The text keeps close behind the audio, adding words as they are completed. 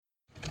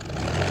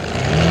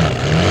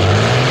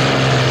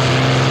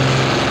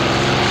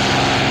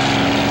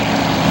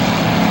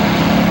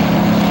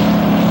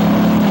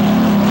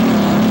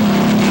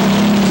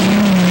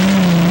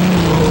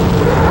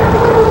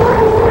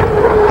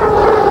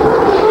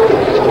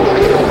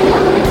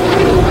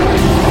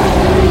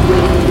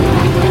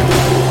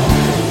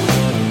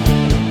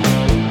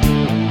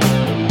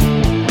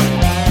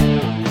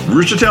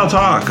Rooster Tail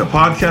Talk, a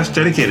podcast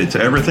dedicated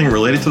to everything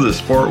related to the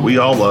sport we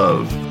all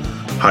love,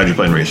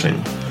 hydroplane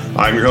racing.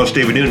 I'm your host,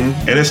 David Newton,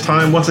 and it's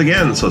time once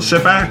again, so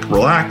sit back,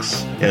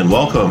 relax, and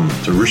welcome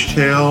to Rooster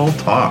Tail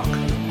Talk.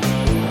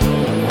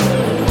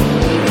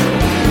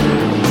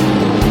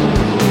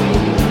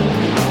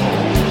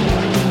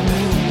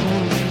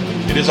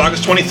 It is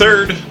August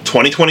 23rd,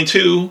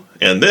 2022,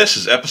 and this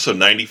is episode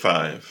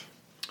 95.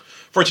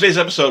 For today's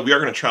episode, we are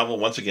going to travel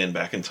once again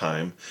back in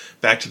time,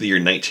 back to the year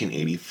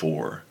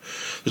 1984.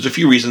 There's a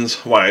few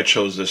reasons why I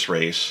chose this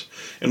race,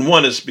 and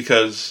one is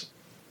because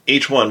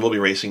H1 will be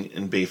racing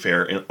in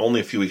Bayfair and only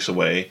a few weeks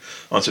away.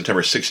 On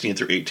September 16th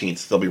through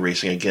 18th, they'll be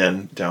racing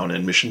again down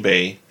in Mission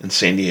Bay in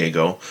San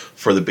Diego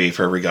for the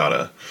Bayfair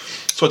Regatta.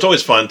 So it's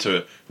always fun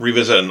to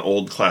revisit an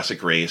old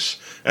classic race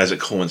as it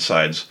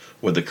coincides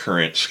with the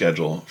current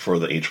schedule for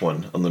the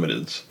H1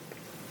 Unlimiteds.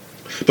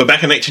 But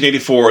back in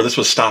 1984, this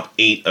was stop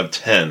 8 of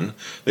 10.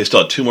 They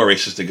still had 2 more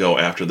races to go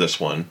after this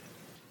one.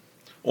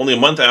 Only a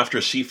month after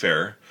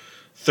Seafair,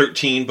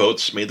 13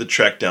 boats made the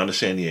trek down to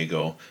San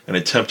Diego and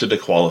attempted to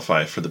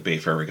qualify for the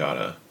Bayfair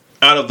Regatta.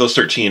 Out of those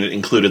 13, it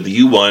included the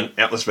U1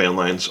 Atlas Van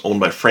Lines, owned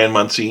by Fran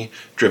Muncy,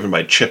 driven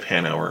by Chip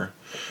Hanauer.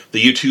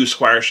 The U2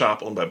 Squire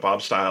Shop, owned by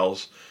Bob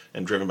Stiles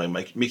and driven by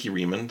Mickey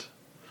Riemond.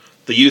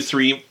 The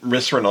U3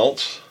 Miss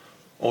Renault,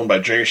 owned by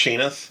Jerry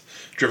Shaineth,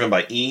 driven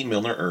by E.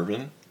 Milner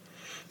Irvin.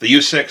 The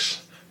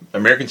U6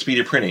 American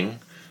Speedy Printing,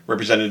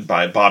 represented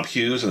by Bob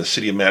Hughes in the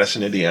city of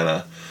Madison,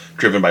 Indiana,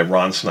 driven by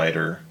Ron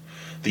Snyder.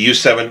 The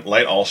U7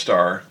 Light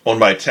All-Star, owned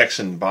by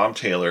Texan Bob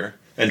Taylor,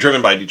 and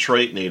driven by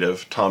Detroit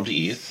native Tom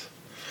DeEath.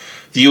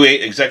 The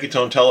U8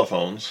 Executone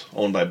Telephones,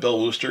 owned by Bill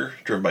Wooster,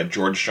 driven by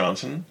George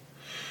Johnson.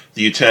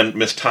 The U10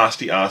 Miss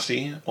Tosti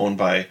Asti, owned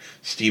by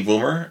Steve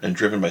Woomer and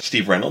driven by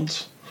Steve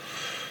Reynolds.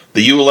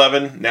 The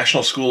U11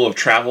 National School of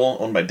Travel,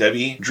 owned by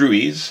Debbie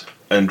Drues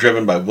and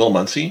driven by Will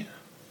Muncy.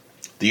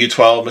 The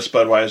U12 Miss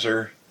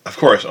Budweiser, of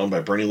course, owned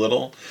by Bernie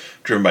Little,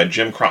 driven by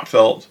Jim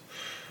Kropfeld.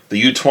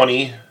 The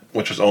U20,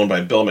 which was owned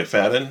by Bill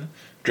McFadden,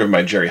 driven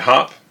by Jerry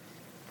Hopp.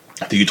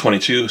 The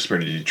U22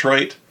 Spirit of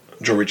Detroit,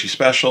 Joe Ritchie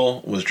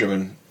Special, was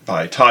driven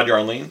by Todd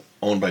Yarling,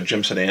 owned by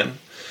Jim Sedan.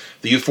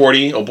 The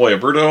U40 Oh Boy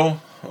Alberto,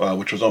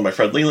 which was owned by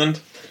Fred Leland,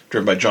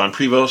 driven by John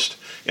Prevost.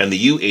 And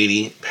the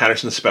U80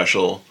 Patterson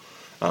Special,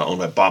 owned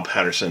by Bob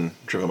Patterson,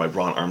 driven by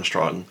Ron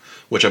Armstrong,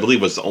 which I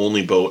believe was the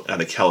only boat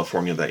out of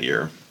California that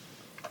year.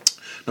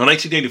 Now,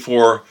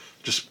 1984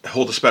 just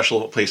holds a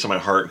special place in my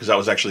heart because that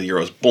was actually the year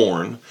I was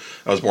born.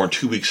 I was born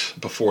 2 weeks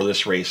before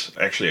this race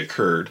actually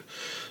occurred.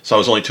 So I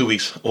was only 2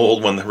 weeks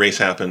old when the race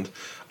happened.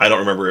 I don't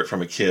remember it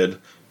from a kid,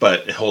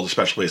 but it holds a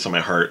special place in my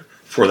heart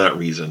for that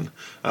reason.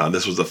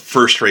 This was the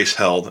first race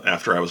held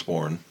after I was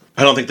born.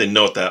 I don't think they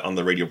note that on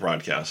the radio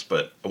broadcast,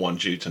 but I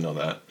wanted you to know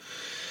that.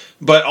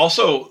 But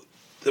also,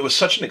 it was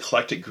such an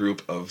eclectic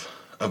group of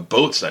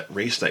boats that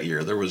raced that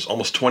year. There was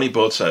almost 20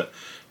 boats that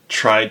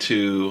tried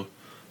to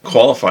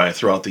qualify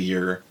throughout the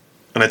year.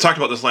 And I talked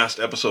about this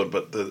last episode,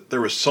 but there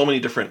were so many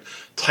different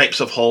types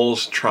of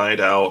hulls tried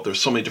out.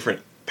 There's so many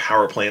different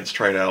power plants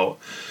tried out.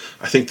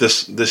 I think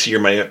this year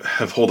might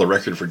have held a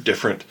record for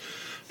different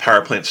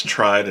power plants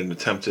tried and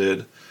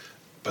attempted.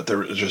 But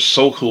they're just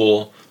so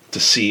cool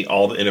to see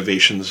all the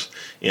innovations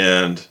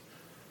and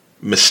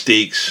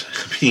mistakes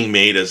being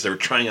made as they were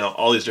trying out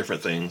all these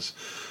different things,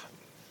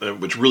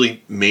 which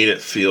really made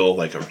it feel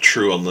like a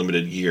true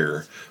unlimited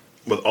year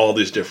with all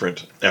these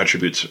different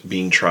attributes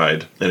being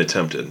tried and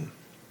attempted.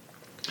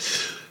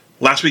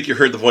 Last week you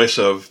heard the voice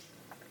of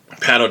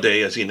Pat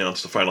O'Day as he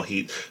announced the final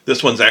heat.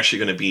 This one's actually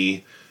going to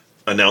be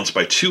announced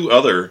by 2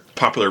 other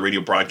popular radio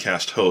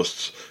broadcast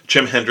hosts,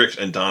 Jim Hendricks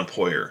and Don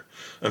Poyer.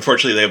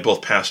 Unfortunately, they have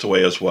both passed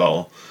away as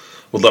well.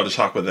 Would love to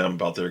talk with them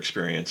about their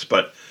experience,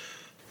 but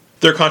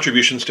their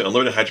contributions to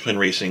unlimited hydroplane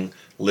racing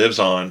lives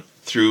on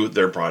through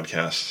their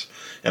broadcasts.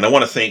 And I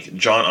want to thank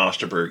John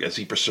Osterberg as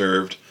he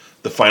preserved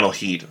the final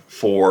heat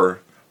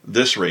for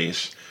this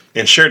race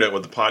and shared it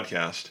with the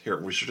podcast here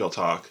at Rooster Tail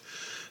Talk.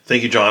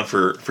 Thank you, John,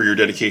 for your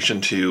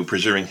dedication to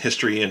preserving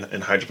history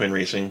and hydroplane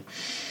racing.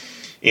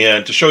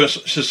 And to show us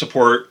his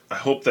support, I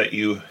hope that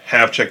you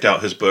have checked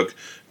out his book,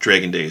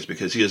 Dragon Days,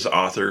 because he is the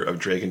author of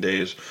Dragon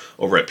Days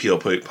over at P.O.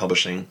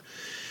 Publishing.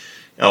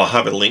 And I'll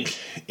have a link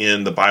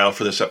in the bio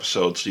for this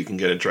episode so you can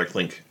get a direct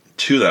link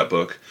to that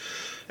book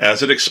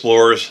as it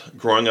explores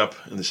growing up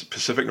in the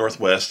Pacific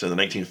Northwest in the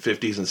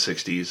 1950s and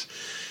 60s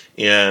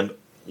and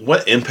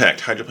what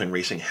impact hydroplane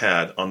racing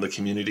had on the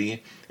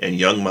community and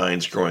young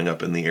minds growing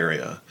up in the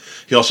area.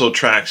 He also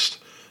tracks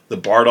the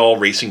Bardall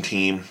racing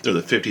team through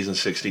the 50s and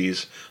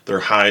 60s, their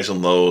highs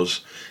and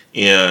lows,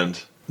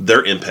 and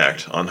their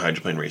impact on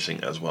hydroplane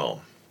racing as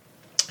well.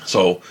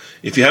 So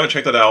if you haven't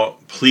checked that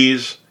out,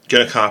 please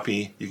get a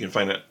copy. You can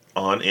find it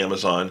on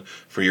Amazon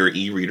for your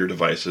e-reader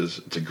devices.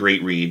 It's a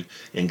great read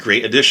and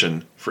great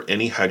addition for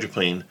any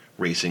hydroplane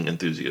racing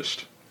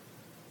enthusiast.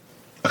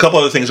 A couple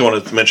other things I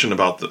wanted to mention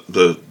about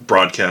the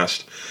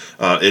broadcast.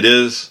 It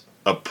is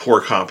a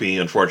poor copy.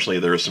 Unfortunately,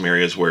 there are some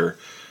areas where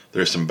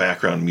there's some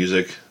background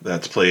music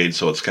that's played,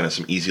 so it's kind of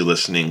some easy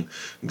listening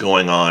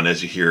going on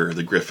as you hear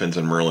the Griffins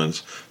and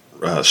Merlins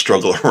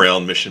struggle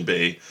around Mission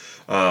Bay.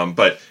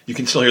 But you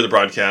can still hear the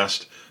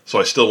broadcast, so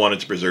I still wanted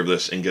to preserve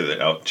this and get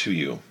it out to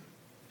you.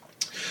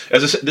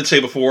 As I did say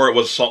before, it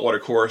was a saltwater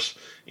course,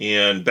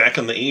 and back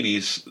in the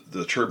 80s,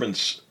 the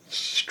turbines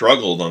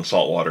struggled on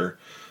saltwater.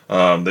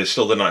 They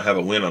still did not have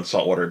a win on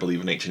saltwater, I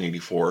believe, in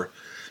 1884.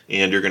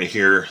 And you're going to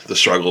hear the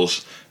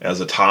struggles as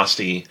the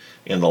Tosti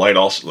and the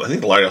Lighthouse. I think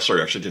the Lighthouse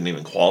actually didn't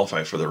even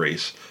qualify for the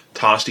race.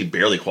 Tosti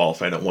barely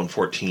qualified at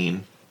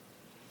 114,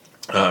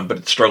 but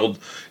it struggled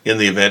in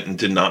the event and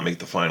did not make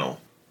the final.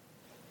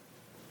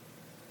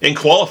 In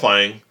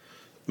qualifying,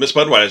 Miss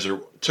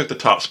Budweiser took the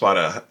top spot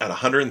at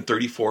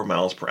 134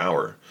 miles per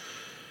hour.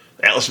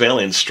 Atlas Van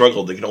Lanes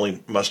struggled. They could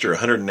only muster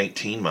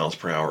 119 miles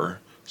per hour,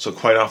 so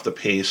quite off the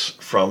pace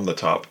from the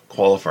top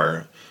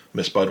qualifier,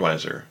 Miss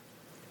Budweiser.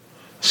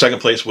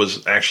 Second place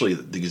was actually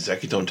the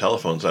Executone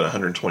Telephones at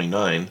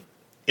 129.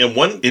 And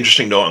one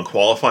interesting note on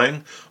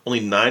qualifying,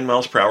 only 9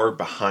 miles per hour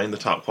behind the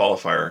top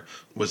qualifier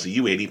was the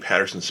U-80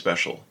 Patterson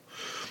Special.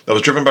 That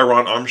was driven by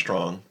Ron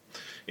Armstrong.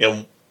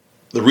 And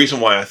the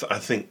reason why I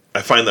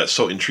find that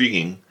so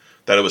intriguing,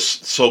 that it was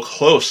so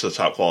close to the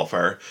top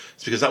qualifier,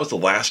 is because that was the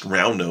last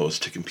round nose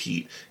to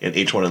compete in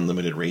H1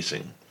 Unlimited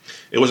racing.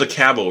 It was a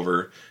cab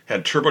over,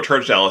 had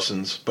turbocharged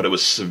Allisons, but it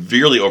was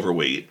severely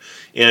overweight,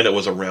 and it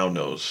was a round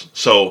nose.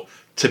 So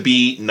to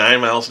be 9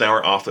 miles an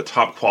hour off the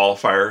top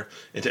qualifier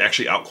and to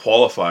actually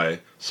out-qualify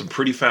some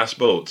pretty fast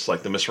boats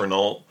like the Miss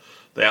Renault,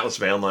 the Atlas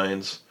Van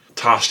Lines,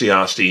 Tosti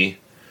Asti,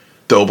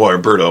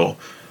 Doughboy Berto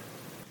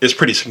is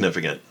pretty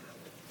significant.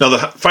 Now the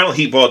final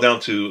heat boiled down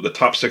to the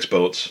top 6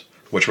 boats,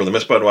 which were the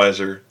Miss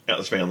Budweiser,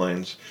 Atlas Van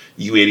Lines,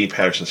 U-80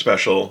 Patterson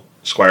Special,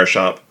 Squire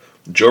Shop,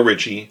 Joe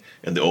Ritchie,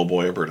 and the Old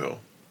Boy Alberto.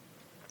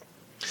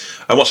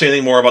 I won't say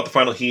anything more about the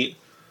final heat,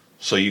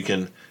 so you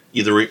can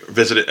either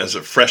revisit it as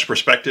a fresh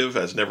perspective,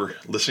 as never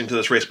listening to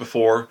this race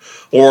before,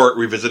 or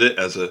revisit it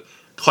as a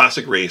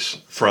classic race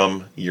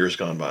from years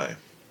gone by.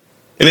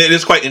 And it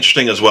is quite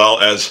interesting as well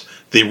as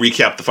they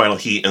recap the final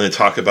heat and they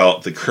talk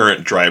about the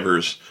current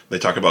drivers. They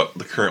talk about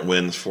the current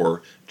wins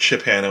for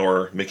Chip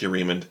Hanauer, Mickey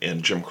Raymond,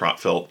 and Jim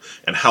Kropfelt,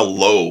 and how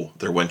low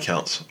their win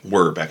counts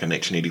were back in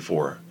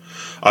 1984.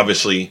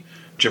 Obviously,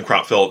 Jim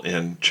Kropfelt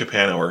and Chip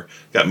Hanauer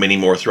got many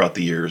more throughout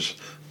the years,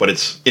 but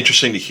it's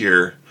interesting to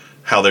hear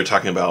how they're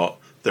talking about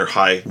their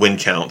high win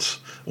counts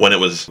when it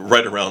was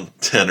right around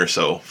 10 or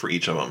so for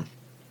each of them.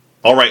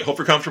 All right, hope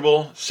you're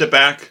comfortable. Sit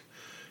back,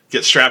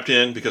 get strapped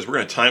in, because we're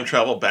going to time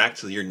travel back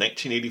to the year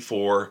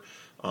 1984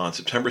 on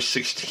September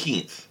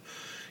 16th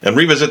and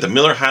revisit the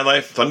Miller High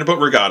Life Thunderboat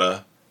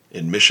Regatta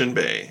in Mission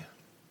Bay.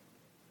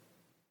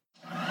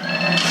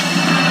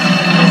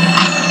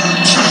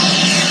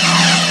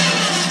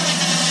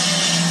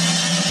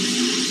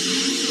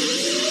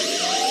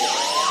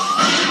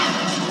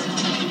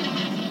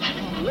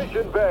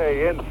 Mission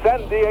Bay in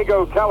San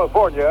Diego,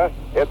 California,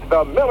 it's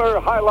the Miller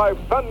High Life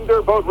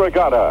Thunderboat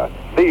Regatta,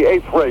 the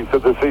 8th race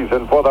of the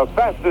season for the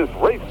fastest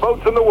race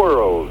boats in the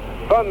world,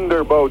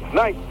 Thunderboats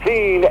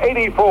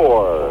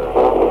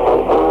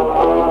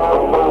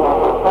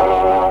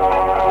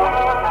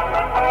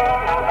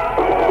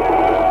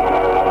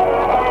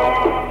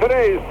 1984.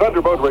 Today's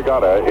Thunderboat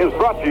Regatta is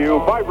brought to you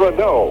by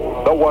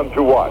Renault, the one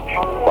to watch.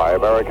 By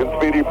American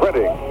Speedy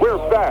Printing, we're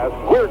fast,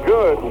 we're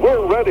good,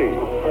 we're ready.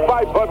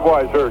 By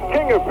Budweiser,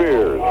 King of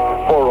Beers.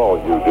 For all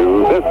you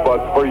do, this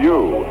Bud's for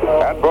you.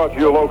 And brought to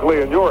you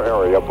locally in your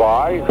area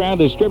by Crown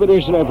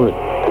Distributors and Everett.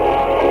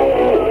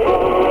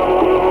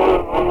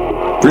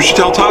 Bruce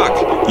Chattel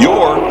Talk,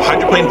 your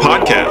hydroplane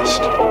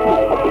podcast.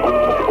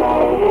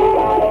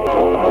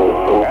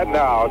 And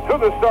now, to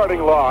the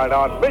starting line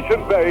on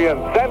Mission Bay in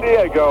San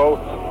Diego,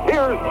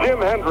 here's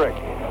Jim Hendrick.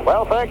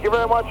 Well, thank you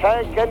very much,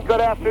 Hank, and good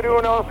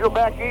afternoon, or if you're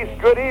back east,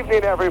 good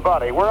evening,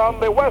 everybody. We're on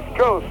the West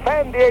Coast,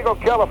 San Diego,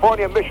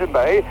 California, Mission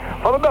Bay,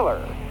 for the Miller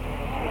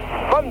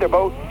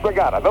Thunderboat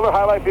Regatta, Miller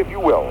High Life, if you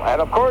will.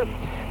 And, of course,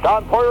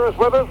 Don Poyer is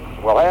with us.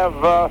 We'll have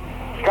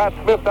Scott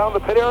Smith down the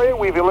pit area.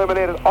 We've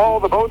eliminated all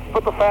the boats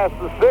but the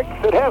fastest 6.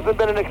 It hasn't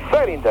been an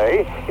exciting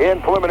day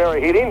in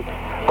preliminary heating,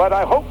 but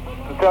I hope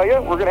to tell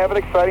you we're going to have an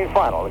exciting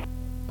final.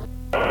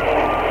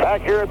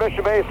 Back here at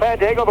Mission Bay, San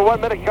Diego, the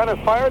 1-minute gun is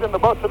fired, and the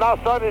boats are now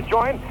starting to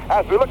join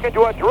as we look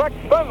into a direct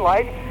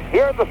sunlight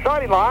here at the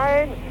starting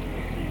line.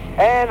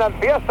 And on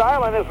Fiesta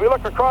Island, as we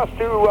look across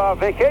to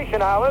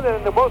Vacation Island,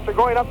 and the boats are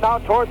going up now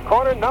towards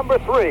corner number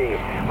 3.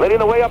 Leading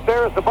the way up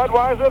there is the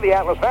Budweiser, the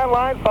Atlas Van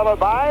Line,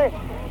 followed by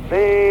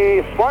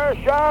the Squire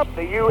Shop,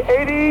 the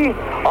U-80,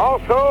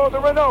 also the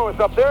Renault is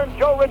up there, and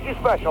Joe Ritchie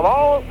Special.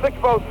 All 6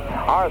 boats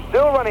are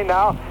still running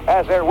now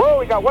as they're, well,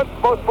 we got one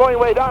boat flowing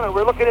way down, and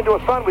we're looking into a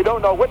sun. We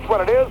don't know which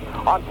one it is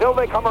until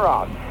they come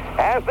around.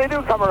 As they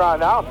do come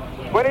around now,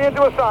 squinting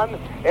into a sun,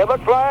 it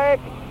looks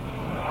like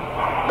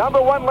number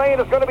 1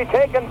 lane is going to be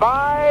taken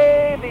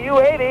by the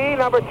U-80.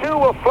 Number 2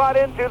 will slide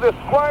into the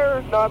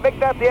Squire, make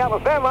that the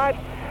Atlas Van Line.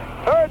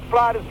 Third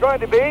slide is going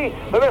to be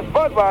the Miss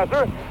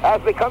Budweiser as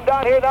we come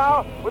down here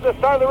now with the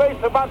start of the race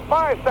about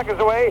 5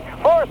 seconds away,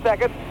 4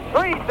 seconds,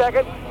 3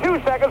 seconds,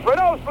 2 seconds.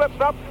 Renault slips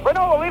up.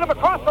 Renault will lead them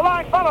across the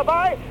line, followed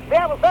by the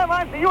Atlas Van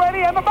Lines, the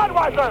U-80, and the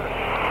Budweiser.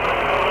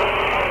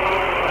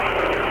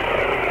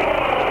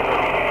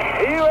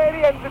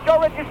 and Joe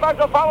Ritchie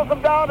Special follows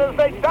them down as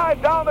they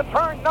dive down the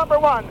turn number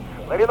 1.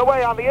 Leading the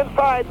way on the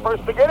inside,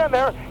 first to get in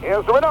there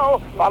is the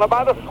Renault, followed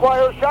by the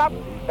Squire Shop.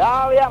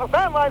 Now the Atlas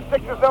Van Line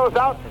sticks his nose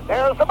out.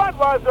 There's the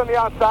Budweiser on the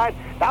outside.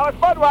 Now it's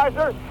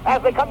Budweiser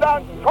as they come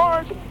down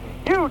toward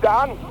you,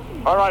 Don.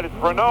 All right, it's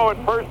Renault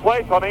in first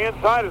place on the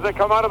inside as they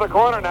come out of the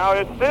corner now.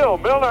 It's still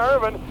Milner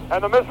Irvin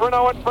and the Miss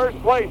Renault in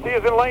first place. He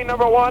is in lane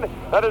number 1.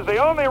 That is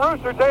the only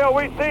rooster tail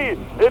we see.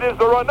 It is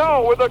the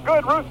Renault with a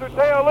good rooster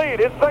tail lead.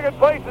 In second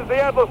place is the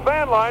Atlas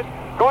Van Line.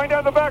 Going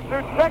down the back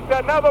to check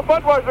that. Now the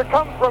Budweiser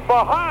comes from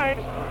behind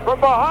the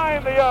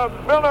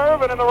Milner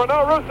Irvin and the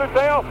Renault rooster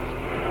tail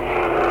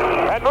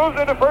and moves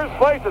into first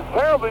place. It's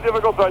terribly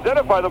difficult to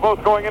identify the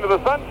both going into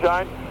the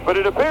sunshine, but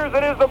it appears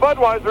it is the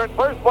Budweiser in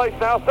first place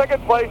now.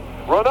 Second place,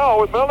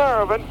 Renault with Milner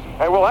Irvin,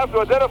 and we'll have to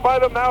identify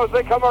them now as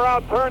they come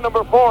around turn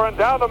number 4 and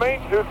down the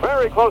main chute,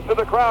 very close to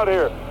the crowd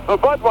here. The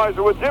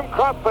Budweiser with Jim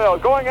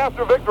Cropfeld going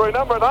after victory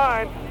number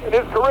 9 in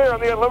his career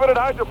on the Unlimited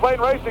Hydroplane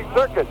Racing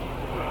Circuit.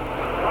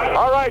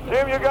 All right,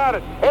 Jim, you got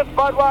it. It's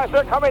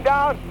Budweiser coming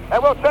down,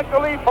 and we'll check the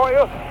lead for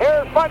you.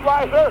 Here's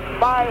Budweiser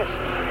by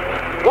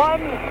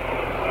 1,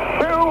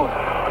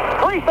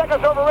 2, 3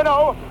 seconds over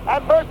Renault,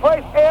 and third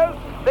place is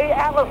the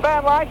Atlas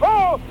Van Line.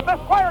 Oh, the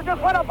Squire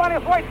just went up on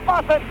his white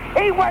faucet.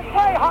 He went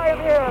way high in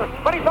the air,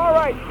 but he's all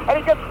right, and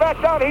he gets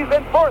back down. He's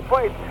in fourth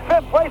place.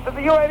 Fifth place is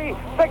the U80.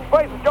 Sixth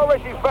place is Joe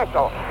Ritchie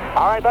Special.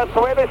 All right, that's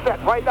the way they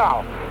sit right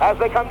now as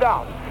they come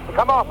down. They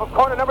come off of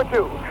corner number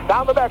 2,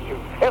 down the back chute.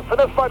 It's for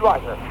this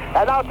Budweiser,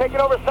 and now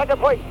taking over second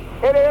place.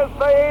 It is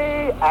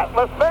the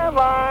Atlas Van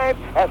Line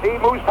as he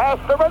moves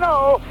past the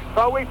Renault.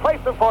 So we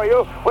place him for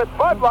you with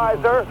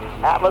Budweiser,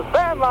 Atlas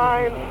Van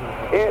Line.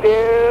 It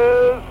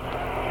is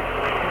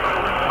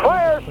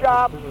Squire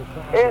Shop.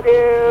 It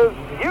is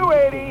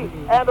U80,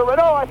 and the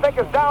Renault, I think,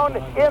 is down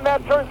in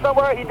that turn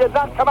somewhere. He did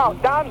not come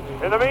out. Don?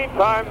 In the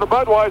meantime, the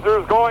Budweiser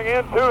is going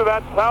into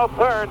that south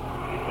turn.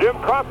 Jim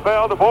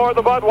Cropfeld aboard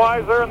the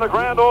Budweiser and the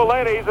Grand Ole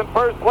Ladies in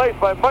first place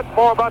by much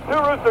more, about 2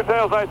 rooster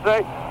tails, I'd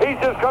say. He's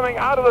just coming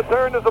out of the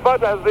turn as the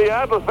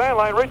Atlas Van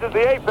Line reaches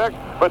the apex,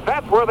 but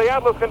that's where the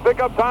Atlas can pick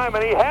up time,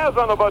 and he has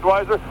on the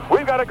Budweiser.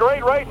 We've got a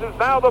great race as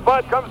now the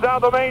Bud comes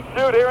down the main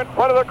chute here in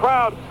front of the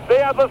crowd.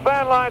 The Atlas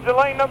Van Line's in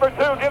lane number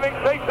 2, giving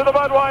chase to the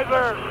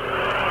Budweiser.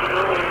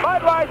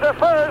 Budweiser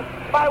first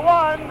by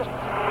 1,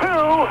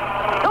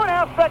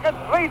 2.5 seconds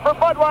lead for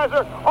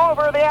Budweiser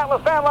over the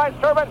Atlas Van Line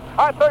turbine.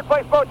 Our third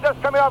place boat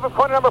just coming off of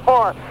corner number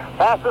 4.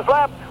 Fastest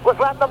lap was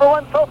lap number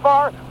 1 so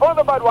far for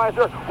the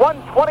Budweiser,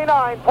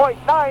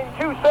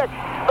 129.926.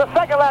 The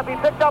second lap he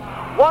picked up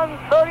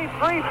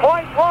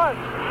 133.1.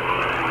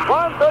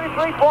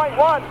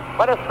 133.1,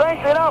 but it's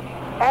strange enough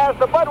as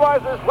the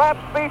Budweiser's lap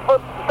speed for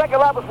the second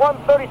lap was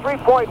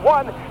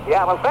 133.1. The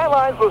Atlas Van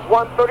Line's was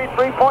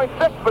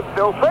 133.6, but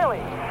still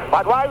trailing.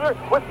 Budweiser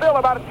was still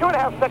about a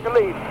 2.5 second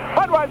lead.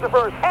 Budweiser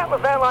first,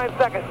 Atlas Van Line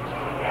second.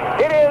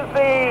 It is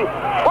the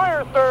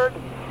Squire third,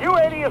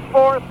 U80 is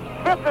fourth,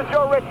 fifth is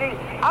Joe Ritchie.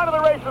 Out of the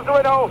race is the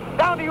Renault.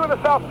 Down to you in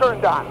the south turn,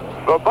 Don.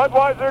 The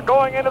Budweiser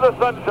going into the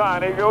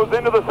sunshine. He goes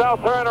into the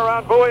south turn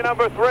around buoy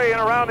number 3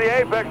 and around the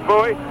apex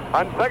buoy.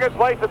 On second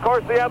place, of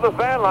course, the Atlas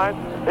Van Line.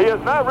 He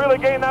has not really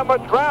gained that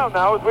much ground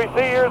now as we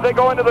see here as they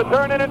go into the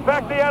turn. And in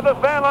fact, the Atlas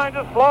Van Line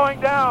just slowing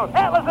down.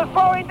 Atlas is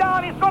slowing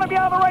down. He's going to be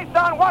out of the race,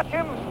 Don. Watch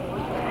him.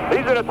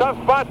 He's in a tough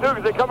spot, too,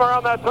 because they come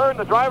around that turn.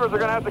 The drivers are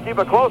going to have to keep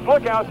a close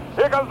lookout.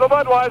 Here comes the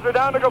Budweiser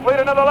down to complete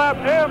another lap.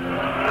 Jim?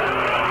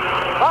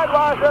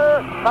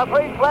 Budweiser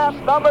completes lap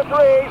number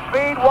 3,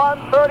 speed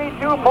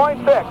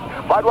 132.6.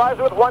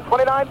 Budweiser with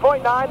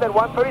 129.9, then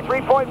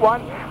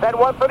 133.1, then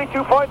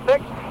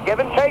 132.6.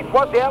 Given chase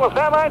was the Atlas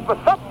Van Line,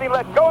 but something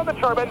let go of the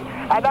turbine,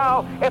 and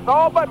now it's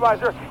all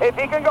Budweiser if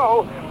he can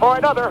go for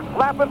another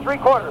lap and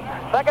 3/4.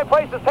 Second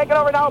place is taken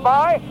over now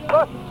by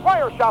the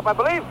Squire Shop, I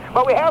believe,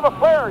 but we have a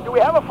flare. Do we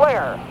have a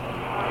flare?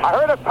 I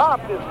heard a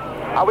top.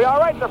 Are we all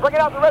right? They're bringing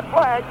out the red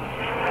flag.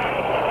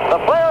 The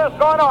flare has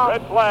gone off.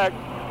 Red flag.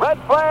 Red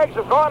flags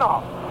have gone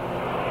off.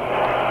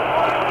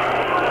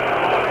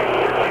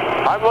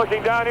 I'm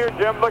looking down here,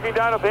 Jim, looking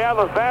down at the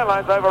Atlas Van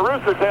Lines. I have a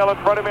rooster tail in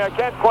front of me. I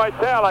can't quite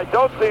tell. I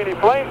don't see any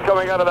flames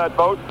coming out of that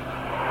boat.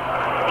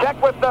 Check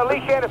with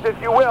Lee Shannis, if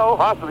you will.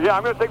 Possibly, yeah.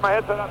 I'm going to take my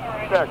headset off.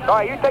 Check. All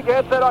right, you take your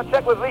headset off.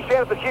 Check with Lee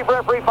Shannis, the chief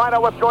referee, find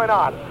out what's going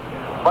on.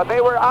 But they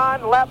were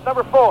on lap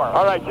number 4.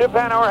 All right, Jim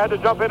Panauer had to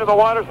jump into the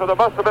water, so there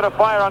must have been a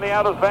fire on the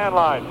Atlas Van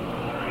Line.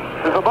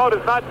 The boat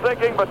is not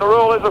sinking, but the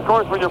rule is, of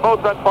course, when your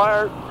boat's on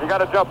fire, you got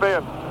to jump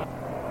in.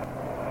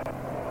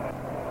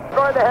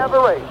 Going to have a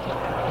race.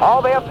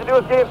 All they have to do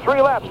is get in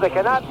 3 laps. They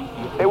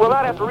will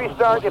not have to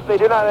restart if they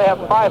do not have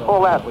 5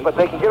 full laps, but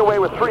they can get away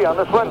with 3 on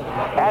this one.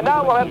 And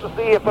now we'll have to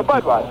see if the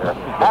Budweiser,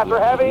 after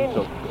having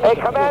a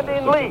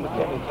commanding lead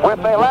with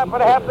a lap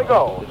and a half to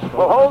go,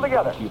 will hold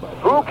together.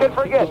 Who can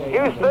forget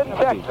Houston,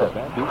 Texas,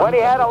 when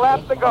he had a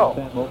lap to go?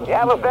 The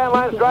Atlas Van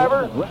Line's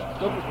driver,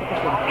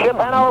 Chip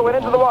Hanauer, went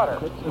into the water.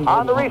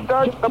 On the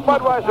restart, the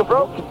Budweiser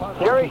broke.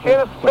 Jerry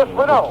Shannis, Miss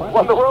Renault,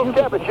 won the World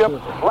Championship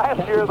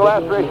last year, the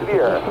last race of the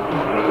year.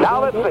 Now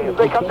let's see, as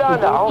they come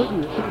down now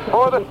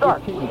for the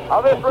start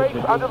of this this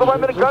race under the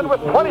 1-minute gun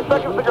with 20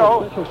 seconds to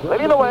go.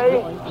 Leading the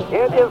way,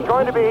 it is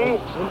going to be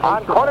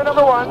on corner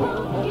number 1.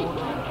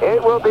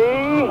 It will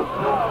be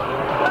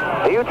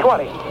the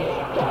U20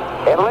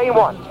 in lane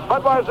 1.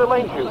 Budweiser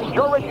lane 2.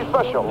 Joe Ritchie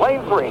Special,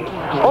 lane 3.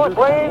 Fourth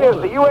lane is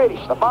the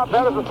U80, the Bob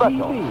Patterson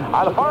Special.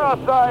 On the far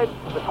outside,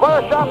 the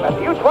Squire Shop and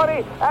the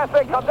U20 as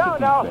they come down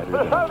now to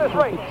the start of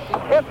this race.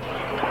 It's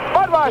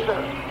Budweiser,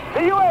 the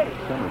U80,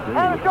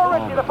 and it's Joe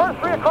Ritchie, the first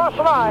 3 across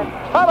the line,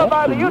 followed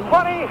by the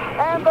U20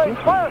 and the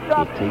Squire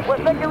Shop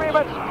with Mickey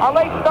Riemann. A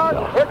late start.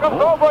 Here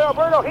comes Old Boy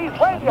Alberto. He's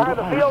way behind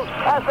the field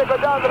as they go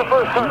down to the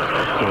first turn.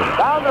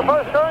 Down the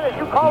first turn, as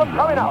you call him,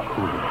 coming out.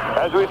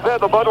 As we said,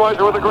 the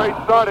Budweiser with a great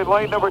start in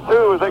lane number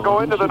 2 as they go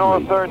into the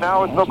north turn.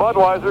 Now it's the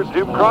Budweiser.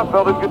 Jim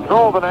Kronfeld in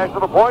control of the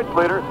national points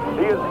leader.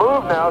 He has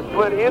moved now,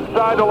 slid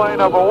inside the lane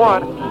number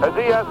 1 as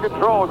he has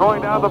control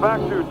going down the back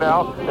chute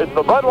now. It's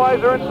the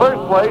Budweiser in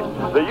first place.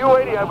 The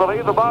U80, I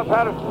believe, the Bob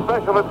Patterson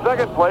Special in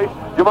second place.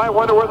 You might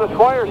wonder where the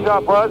Squire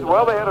Shop was.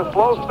 Well, they had a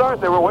slow start.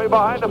 They were way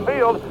behind the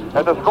field.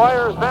 And the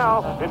Squire is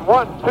now in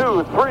 1,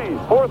 2, 3,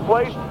 fourth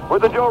place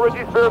with the Joe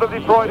Ritchie Spirit of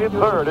Detroit in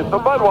third. It's the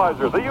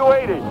Budweiser, the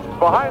U80,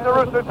 behind the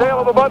rooster tail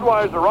of the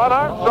Budweiser. Ron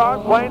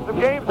Armstrong playing some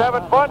games,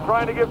 having fun,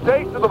 trying to give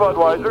taste to the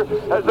Budweiser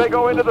as they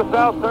go into the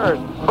south turn.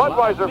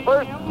 Budweiser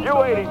first,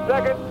 U80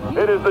 second.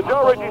 It is the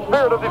Joe Ritchie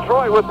Spirit of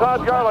Detroit with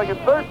Todd Garling in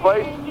third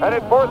place. And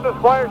in fourth, the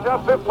Squire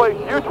Shop fifth place,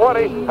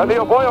 U20, and the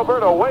Oboy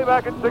Alberto way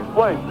back in sixth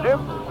place. Jim?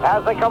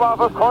 As they come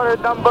off of corner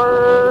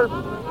number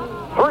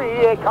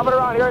 3, coming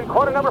around here in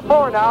corner number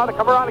 4 now to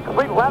come around and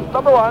complete lap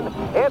number 1.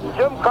 It's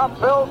Jim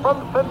Kronfeld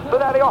from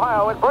Cincinnati,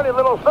 Ohio, and Bernie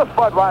Little Smith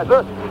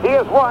Budweiser. He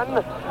has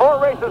won 4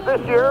 races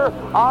this year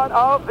out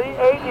of the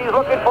 8. He's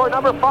looking for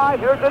number 5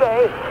 here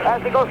today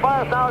as he goes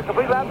by us now and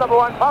complete lap number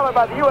 1, followed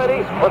by the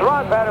U80 with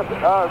Ron Patterson,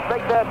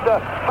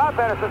 Bob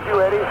Patterson's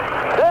U80,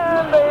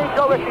 then the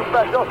Joe Ritchie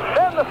Special,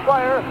 then the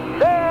Squire,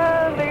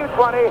 then the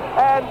U20,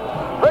 and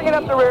bringing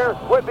up the rear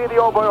would be the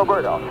Old Boy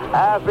Alberto.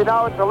 As we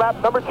now into lap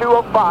number 2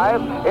 of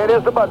 5, it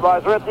is the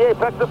Budweiser at the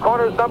apex of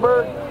corners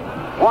number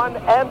 1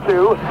 and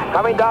 2.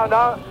 Coming down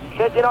now,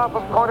 shaking off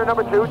of corner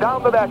number 2,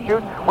 down the back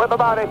chute with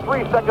about a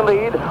 3-second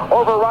lead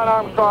over Ron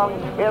Armstrong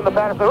in the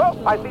Patterson. Oh,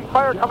 I see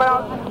fire coming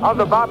out of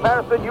the Bob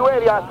Patterson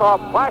U80. I saw a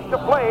flash of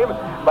flame,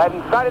 but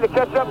decided to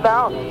catch up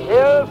now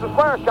is the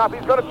Squire Shop.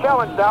 He's going to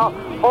challenge now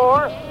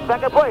for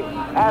second place.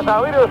 As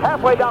our leader is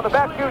halfway down the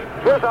back chute,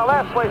 here's our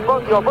last place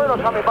boat, the Alberto,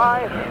 coming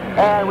by,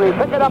 and we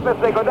pick it up as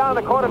they go down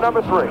to corner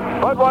number 3.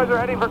 Budweiser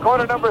heading for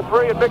corner number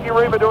 3, and Mickey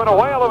Riemann doing a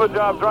whale of a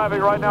job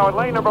driving right now in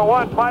lane number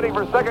 1, fighting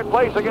for second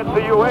place against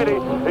the U80.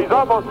 He's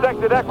almost neck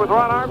to neck with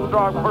Ron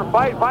Armstrong for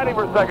fighting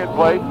for second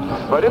place,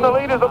 but in the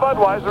lead is the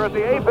Budweiser at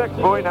the apex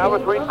buoy now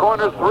between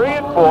corners 3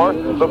 and 4.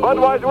 The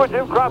Budweiser with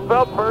Jim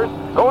Kronfeld first.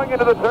 Going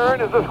into the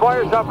turn is the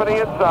Squire Shop on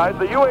the inside.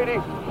 The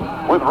U80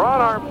 with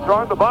Ron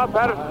Armstrong, the Bob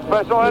Patterson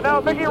Special, and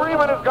now Mickey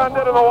Riemann has gone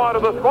dead in the water.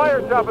 The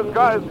Squire Shop is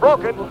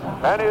broken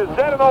and is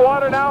dead in the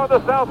water now in the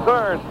south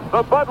turn.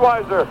 The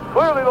Budweiser,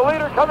 clearly the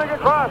leader, coming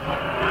across.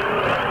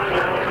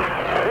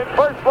 In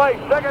first place,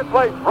 second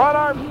place, Ron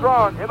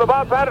Armstrong in the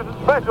Bob Patterson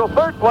Special.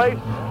 Third place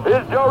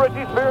is Joe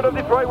Ritchie Spirit of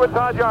Detroit with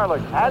Todd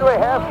Yarling. And we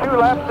have 2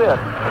 laps in.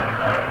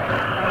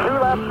 2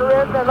 laps are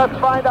in, and let's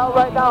find out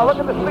right now. Look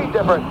at the speed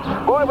difference.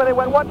 Boy, when they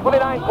went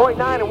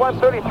 129.9 and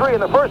 133 in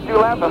the first 2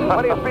 laps,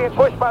 when he was being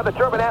pushed by the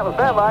German Atlas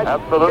Van Light.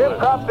 Absolutely. Jim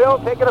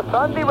Kronfeld taking a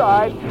Sunday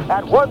ride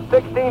at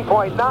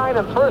 116.9 in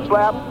the first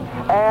lap,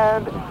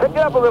 and picked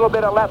it up a little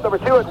bit on lap number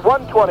 2 at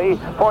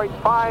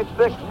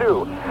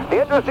 120.562.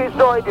 The interesting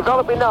story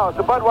developing now as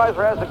the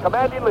Budweiser has the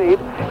commanding lead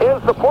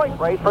is the point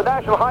race for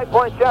National High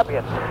Point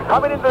Champion.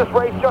 Coming into this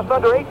race just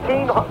under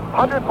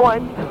 1,800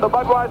 points, the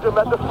Budweiser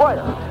led the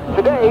Squire.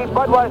 Today,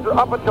 Budweiser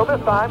up until this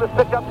time has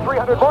picked up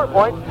 300 more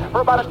points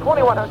for about a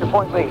 2,100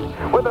 point lead.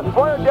 With the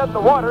Squire dead in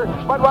the water,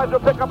 Budweiser will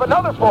pick up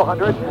another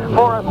 400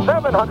 for a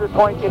 700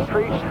 point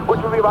increase,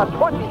 which will be about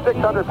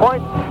 2,600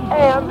 points,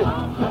 and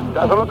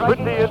doesn't look like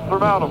pretty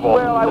insurmountable.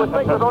 Well, I would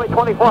think with only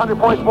 2,400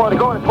 points more to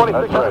go and a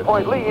 2,600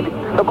 point lead,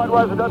 the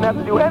Budweiser doesn't have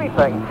to do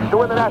anything to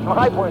win the National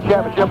High Point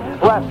Championship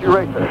the last 2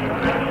 races.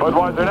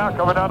 Budweiser now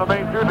coming down the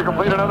main chute to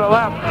complete another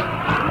lap.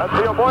 That's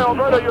the Oboy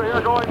Alberto you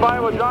hear going by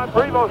with John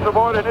Prevost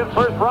aboard in his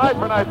first ride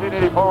for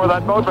 1984 with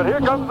that boat. But here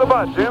comes the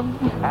Bud, Jim.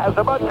 As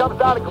the Bud comes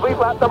down to complete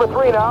lap number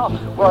 3 now,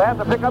 we'll have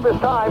to pick up his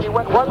time. He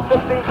went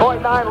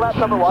 116.9 lap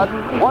number 1,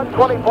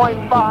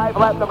 120.5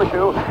 lap number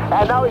 2,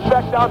 and now he's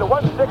back down to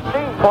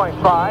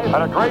 116.5. And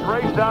a great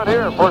race down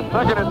here for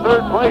second and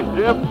third place,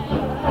 Jim.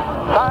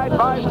 Side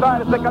by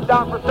side as they come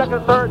down for second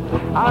and third.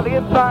 On the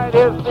inside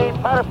is the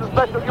Patterson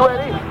Special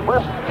U80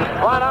 with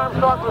Ron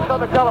Armstrong from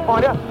Southern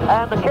California,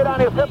 and the kid on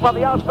his hip on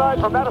the outside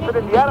from Madison,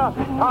 Indiana,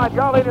 Todd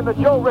Garling in the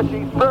Joe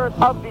Ritchie Spirit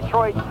of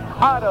Detroit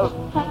out of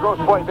Grosse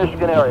Pointe,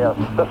 Michigan area.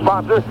 The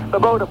sponsor, the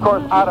boat, of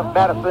course, out of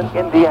Madison,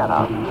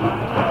 Indiana.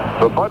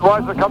 The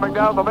Budweiser coming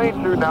down the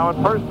main chute now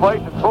in first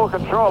place in full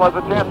control, has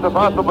a chance to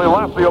possibly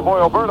lap the Oboy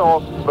Alberto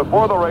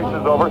before the race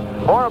is over.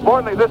 More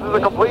importantly, this is a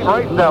complete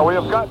race now. We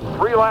have got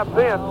 3 laps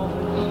in.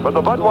 But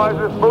the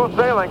Budweiser smooth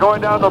sailing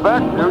going down the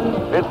back chute.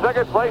 In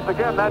second place,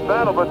 again, that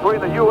battle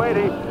between the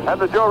U80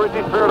 and the Joe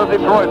Ritchie Spirit of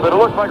Detroit. But it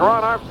looks like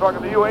Ron Armstrong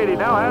of the U80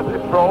 now has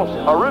control.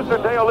 A Rooster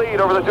Tail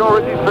lead over the Joe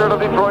Ritchie Spirit of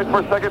Detroit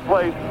for second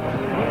place.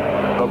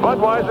 The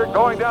Budweiser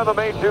going down the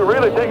main chute,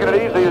 really taking it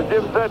easy, as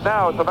Jim said.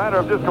 Now it's a matter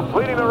of just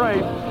completing the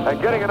race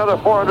and getting another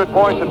 400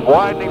 points and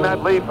widening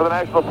that lead for the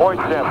national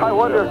points championship. I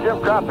wonder if Jim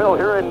Cropfield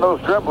hearing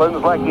those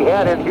dribblings like he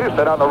had in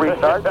Houston on the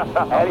restart,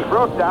 and he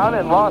broke down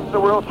and lost the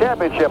World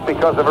Championship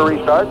because of a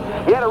restart.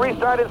 He had a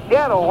restart in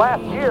Seattle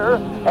last year,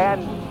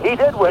 and he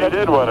did win it. He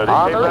did win it.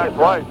 He came back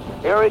twice.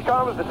 Here he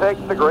comes to take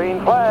the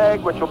green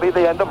flag, which will be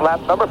the end of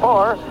lap number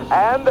 4,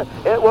 and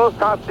it will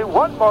constitute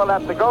one more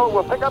lap to go.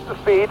 We'll pick up the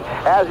speed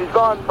as he's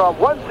gone from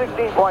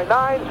 116.9,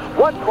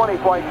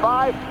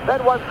 120.5,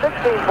 then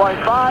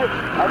 116.5,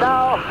 and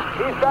now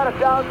he's got it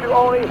down to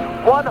only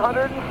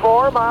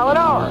 104 mile an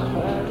hour.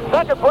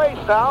 Second place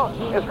now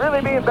is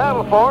really being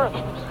battled for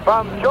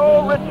from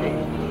Joe Ritchie,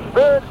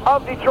 Spirit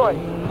of Detroit.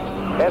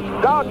 It's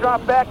now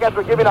dropped back as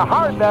we're giving a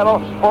hard battle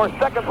for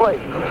second place.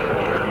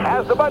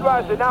 As the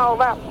Budweiser now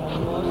laps.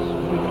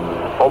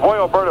 Well, Boy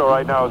Alberto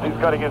right now, as he's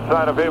cutting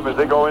inside of him as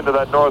they go into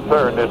that north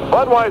turn. It's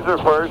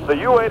Budweiser first, the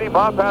U80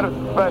 Bob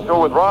Patterson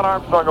Special with Ron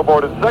Armstrong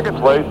aboard in second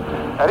place.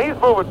 And he's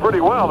moving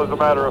pretty well, as a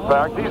matter of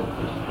fact. He's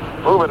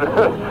moving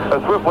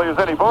as swiftly as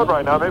any boat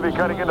right now, maybe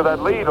cutting into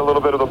that lead a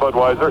little bit of the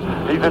Budweiser.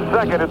 He's in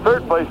second. In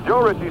third place,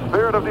 Joe Ritchie,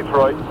 Spirit of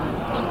Detroit.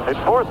 In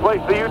fourth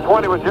place, the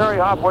U20 with Jerry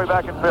Hopway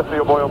back in fifth,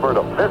 the Boy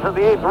Alberto. This is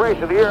the 8th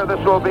race of the year. This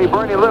will be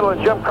Bernie Little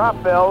and Jim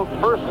Cropfeld's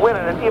first win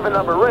in an even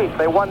number race.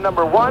 They won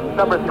number 1,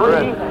 number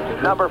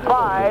 3, number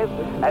 5,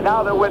 and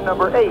now they'll win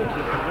number 8.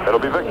 It'll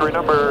be victory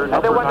number 9.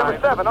 And they won number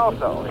 7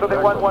 also. So they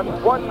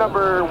won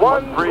number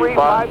 1, 3,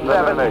 5,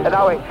 7, and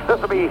now 8.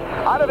 This will be,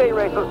 out of 8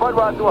 races,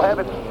 Budweiser will have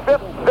its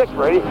 5th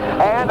victory,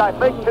 and I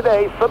think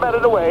today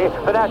cemented away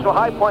the National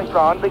High Point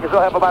Crown, because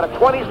they'll have about a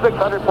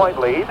 2,600 point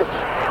lead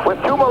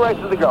with 2 more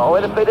races to go.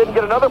 And if they didn't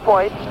get another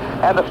point,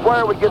 and the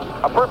Squire would get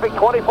a perfect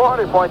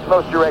 2,400 points in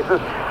those 2 races,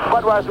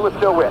 Budweiser would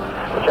still win.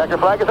 The checker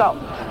flag is out.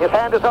 His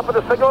hand is up with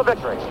the signal of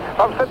victory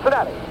from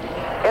Cincinnati.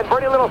 In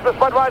Bernie Little Smith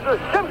Budweiser,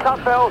 Jim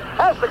Cropfield,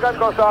 as the gun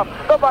goes off,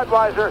 the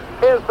Budweiser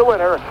is the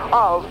winner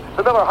of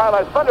the Miller High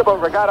Life Thunderboat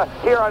Regatta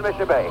here on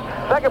Mission Bay.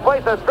 Second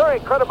place, a very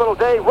credible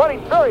day,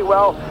 running very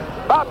well.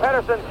 Bob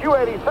Patterson's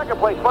U80 second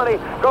place money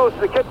goes to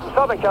the kid from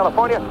Southern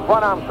California,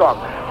 Ron Armstrong.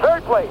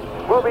 Third place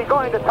will be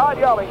going to Todd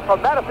Yelling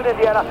from Madison,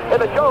 Indiana, in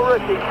the Joe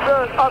Ritchie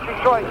Spirit of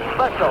Detroit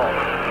Special.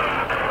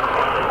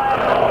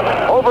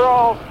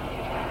 Overall,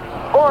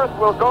 fourth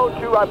will go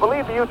to, I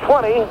believe, the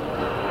U20,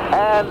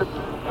 and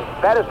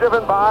that is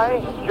driven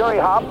by Jerry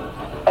Hop.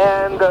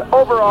 And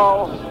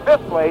overall,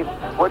 fifth place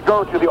would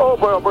go to the Old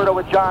Boy Alberto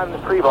with John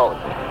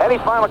Prevost. Any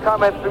final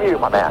comments from you,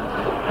 my man?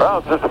 Well,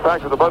 it's just the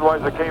fact that the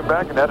Budweiser came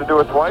back and had to do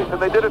it twice,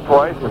 and they did it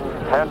twice.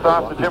 Hats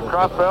off to Jim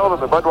Cropfield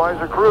and the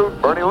Budweiser crew,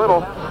 Bernie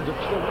Little.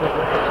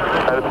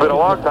 And it's been a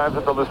long time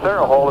since the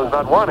Lucero Hall has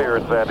not won here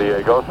in San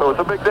Diego, so it's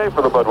a big day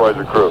for the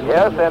Budweiser crew.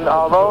 Yes, and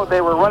although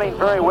they were running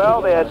very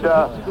well, they had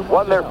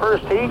won their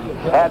first heat,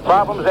 had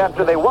problems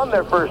after they won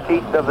their first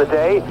heat of the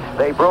day.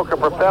 They broke a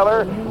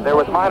propeller. There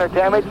was minor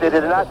damage. They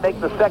did not make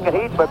the second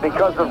heat, but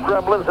because of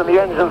gremlins in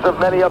the engines of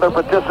many other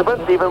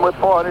participants, even with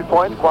 400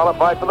 points,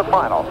 qualified for the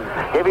final.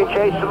 Giving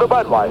chase to the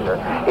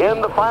Budweiser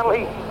in the final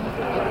heat.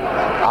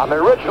 On the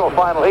original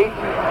final heat,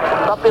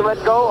 something let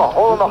go, a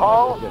hole in the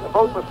hull, the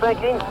boat was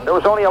sinking, there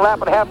was only a lap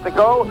and a half to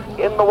go.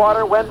 In the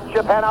water went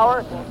Chip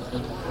Hanauer.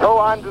 Go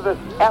on to the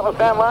Atlas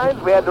Van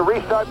Lines. We had to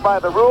restart by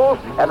the rules,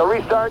 and the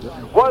restart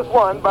was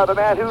won by the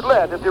man who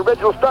led at the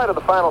original start of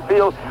the final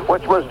field,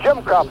 which was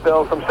Jim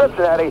Cropfield from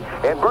Cincinnati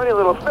and Bernie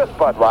Little Smith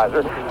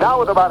Budweiser. Now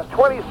with about a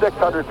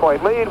 2,600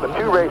 point lead with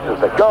 2 races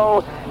to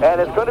go,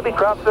 and it's going to be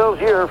Cropfield's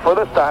year for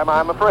this time,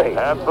 I'm afraid.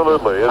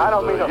 Absolutely. I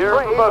don't mean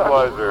afraid,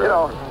 Budweiser. You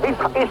know,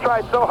 he's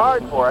tried so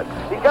hard for it.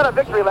 He's got a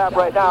victory lap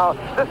right now.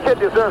 This kid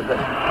deserves it.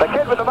 The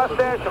kid with the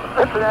mustache from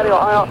Cincinnati,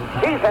 Ohio,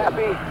 he's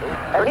happy,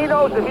 and he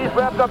knows that he's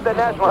wrapped up that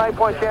National High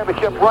Point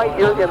Championship right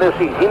here in this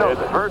heat. He knows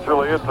it's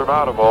virtually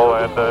insurmountable,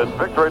 and it's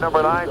victory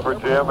number 9 for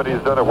Jim, and he's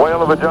done a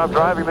whale of a job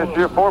driving this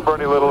year for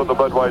Bernie Little in the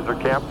Budweiser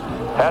camp.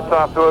 Hats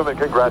off to him, and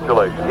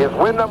congratulations. His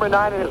win number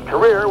 9 in his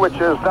career, which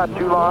is not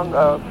too long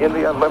in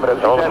the Unlimited.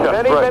 He's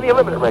had many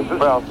limited races,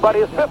 but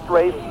his 5th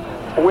race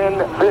win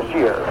this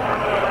year.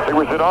 I think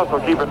we should also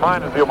keep in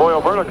mind as the Boy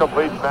Alberto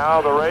completes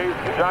now the race,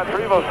 John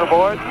Prevost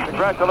aboard.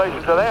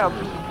 Congratulations to them.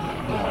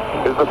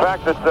 Is the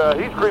fact that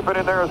he's creeping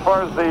in there as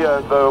far as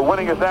the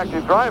winningest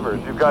active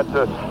drivers. You've got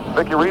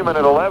Mickey Riemann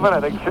at 11. I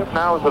think Chip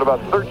now is at about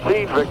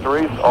 13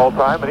 victories all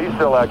time, and he's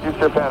still active,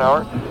 Chip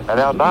Hanauer. And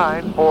now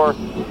 9 for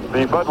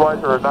the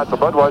Budweiser, or not the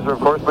Budweiser, of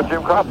course, but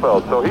Jim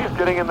Cropfield. So he's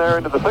getting in there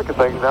into the thick of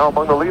things now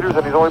among the leaders,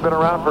 and he's only been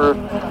around for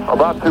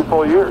about 2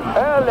 full years.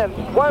 And then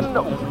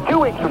 2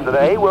 weeks from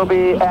today, we'll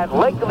be at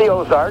Lake of the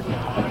Ozarks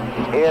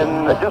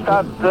in just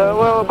out,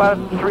 about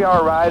a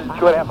 3-hour ride,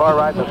 2.5-hour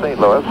ride to St.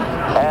 Louis.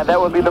 and that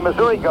would be the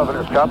Missouri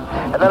Governor's Cup.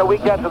 And then a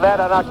week after that,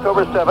 on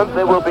October 7th,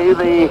 it will be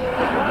the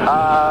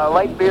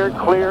Light Beer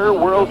Clear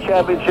World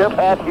Championship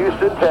at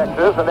Houston,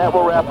 Texas, and that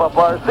will wrap up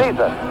our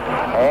season.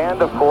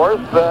 And, of course,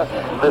 the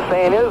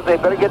saying is they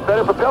better get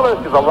better propellers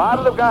because a lot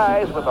of the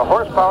guys with the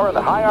horsepower and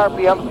the high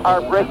RPMs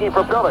are breaking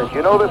propellers.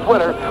 You know this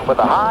winter, with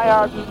the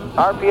high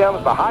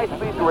RPMs, the high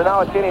speeds we're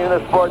now attaining in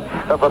this sport,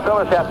 the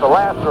propellers have to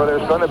last or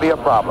there's going to be a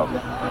problem.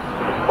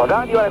 Well,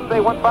 Don, you want to say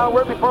one final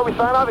word before we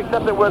sign off,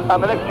 except that we're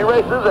on the next few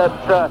races at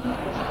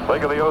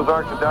Lake of the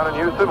Ozarks is down in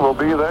Houston. We'll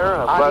be there.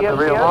 I'm glad to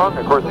be along.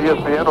 Of course,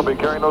 ESPN will be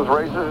carrying those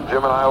races, and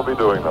Jim and I will be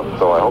doing them.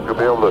 So I hope you'll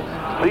be able to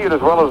see it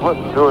as well as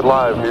listen to it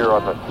live here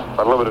on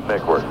the Unlimited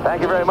Network.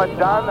 Thank you very much,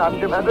 Don. I'm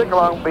Jim Hendrick,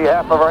 along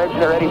behalf of our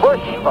engineer, Eddie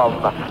Bush,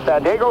 from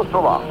San Diego.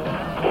 So long.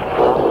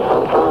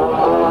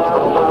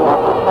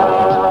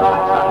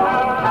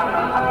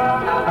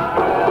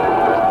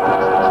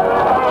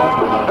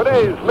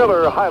 Today's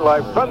Miller High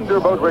Life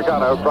Thunderboat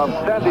Regatta from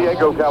San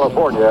Diego,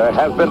 California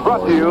has been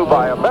brought to you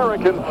by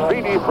American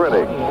Speedy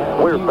Printing.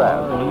 We're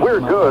fast, we're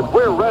good,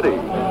 we're ready.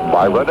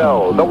 By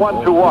Renault, the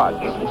one to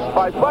watch.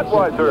 By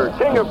Budweiser,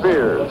 King of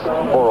Beers.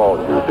 For all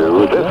you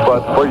do, this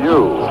Bud's for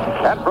you.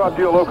 And brought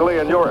to you locally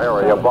in your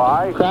area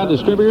by Crown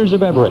Distributors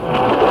of Everett.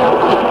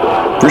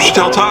 Rooster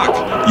Tail Talk,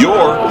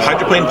 your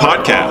hydroplane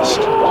podcast.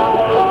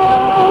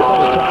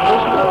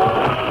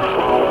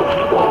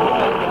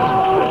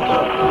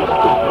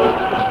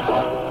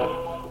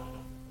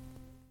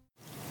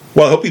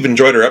 Well, I hope you've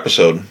enjoyed our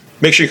episode.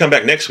 Make sure you come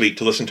back next week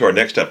to listen to our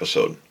next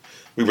episode.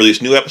 We release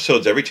new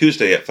episodes every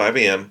Tuesday at 5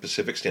 a.m.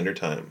 Pacific Standard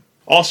Time.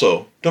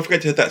 Also, don't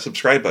forget to hit that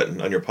subscribe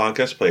button on your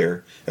podcast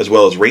player, as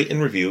well as rate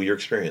and review your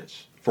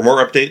experience. For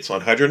more updates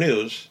on Hydro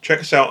News, check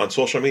us out on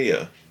social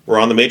media. We're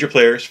on the major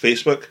players,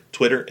 Facebook,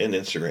 Twitter, and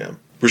Instagram.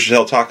 Rooster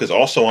Tail Talk is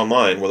also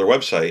online with our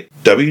website,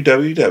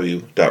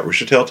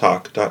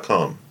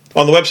 www.roostertailtalk.com.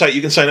 On the website,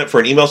 you can sign up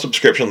for an email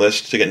subscription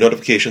list to get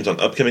notifications on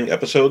upcoming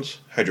episodes,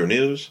 Hydro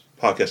News,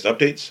 podcast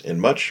updates, and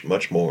much,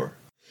 much more.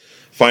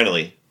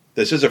 Finally,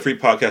 this is a free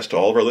podcast to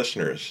all of our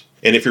listeners.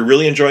 And if you're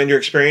really enjoying your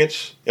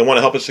experience and want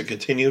to help us to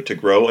continue to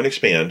grow and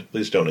expand,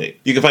 please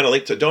donate. You can find a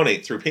link to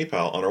donate through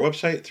PayPal on our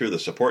website through the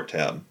support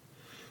tab.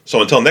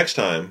 So until next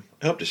time,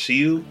 I hope to see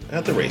you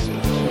at the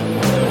races.